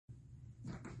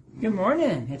Good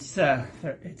morning. It's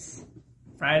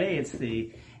Friday. It's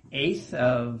the 8th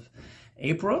of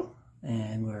April,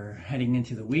 and we're heading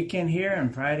into the weekend here on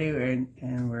Friday,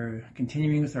 and we're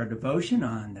continuing with our devotion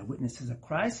on the witnesses of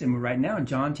Christ, and we're right now in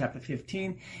John chapter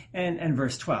 15 and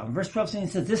verse 12. Verse 12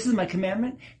 says, "This is my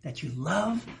commandment, that you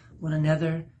love one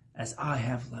another as I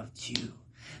have loved you."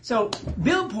 So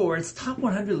Billboard's Top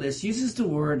 100 list uses the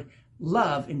word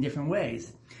love in different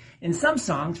ways. In some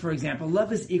songs, for example,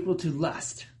 love is equal to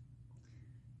lust.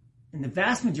 In the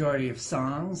vast majority of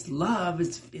songs, love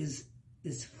is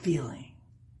feeling,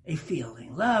 a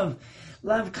feeling. Love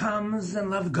comes and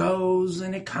love goes,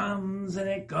 and it comes and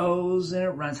it goes, and it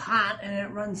runs hot and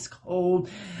it runs cold.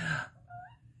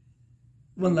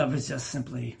 When love is just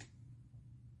simply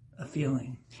a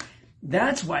feeling.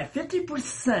 That's why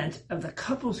 50% of the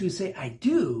couples who say "I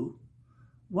do"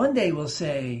 one day will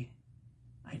say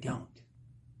 "I don't."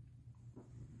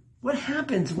 What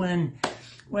happens when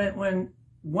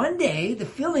one day the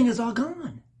feeling is all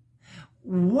gone?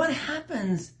 What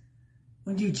happens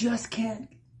when you just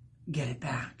can't get it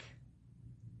back?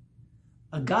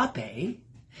 Agape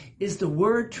is the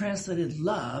word translated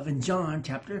love in John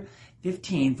chapter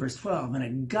 15, verse 12. And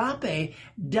agape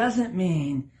doesn't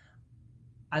mean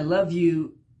I love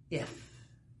you if.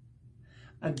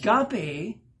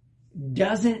 Agape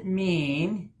doesn't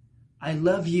mean I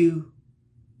love you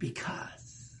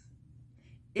because.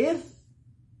 If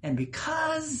and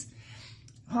because,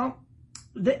 well,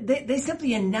 they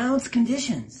simply announce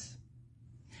conditions.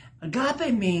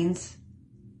 Agape means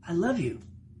I love you,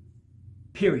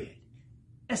 period.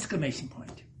 Exclamation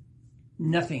point.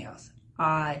 Nothing else.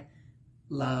 I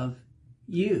love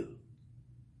you.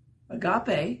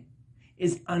 Agape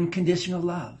is unconditional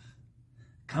love.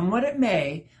 Come what it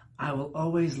may, I will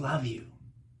always love you.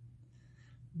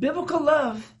 Biblical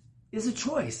love is a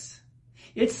choice.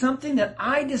 It's something that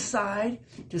I decide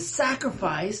to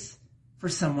sacrifice for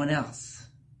someone else.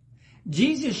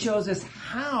 Jesus shows us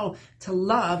how to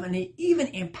love, and he even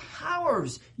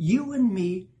empowers you and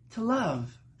me to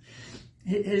love.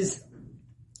 His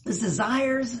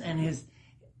desires and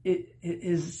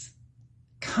his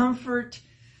comfort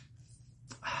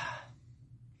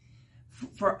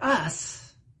for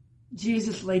us,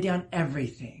 Jesus laid down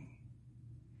everything.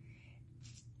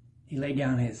 He laid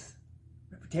down his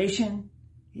reputation.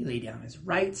 He laid down his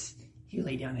rights. He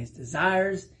laid down his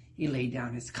desires. He laid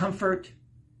down his comfort,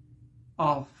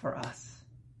 all for us.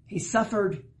 He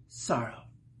suffered sorrow.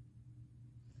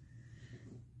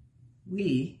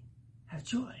 We have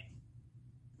joy.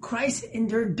 Christ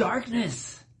endured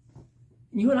darkness.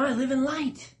 You and I live in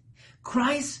light.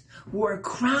 Christ wore a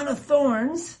crown of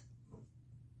thorns.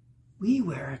 We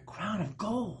wear a crown of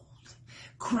gold.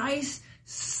 Christ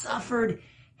suffered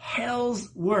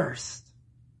hell's worst.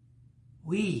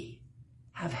 We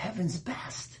have heaven's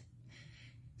best.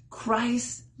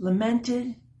 Christ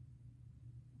lamented.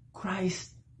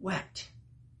 Christ wept.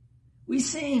 We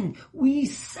sing. We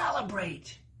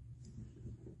celebrate.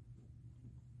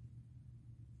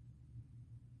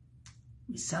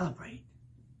 We celebrate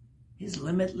his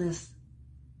limitless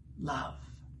love.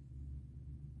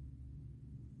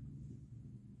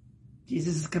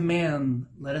 Jesus' command,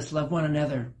 "Let us love one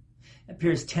another,"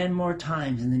 appears 10 more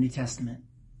times in the New Testament.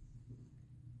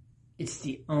 It's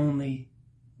the only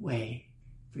way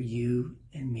for you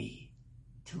and me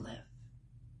to live.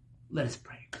 Let us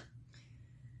pray.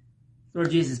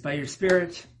 Lord Jesus, by your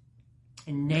Spirit,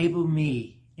 enable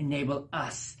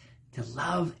us to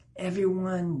love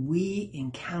everyone we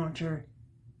encounter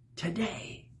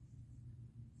today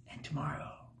and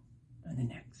tomorrow and the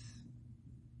next.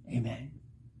 Amen.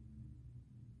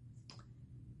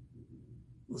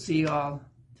 We'll see you all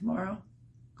tomorrow.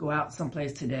 Go out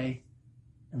someplace today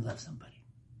and love somebody.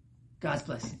 God's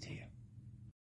blessing to you.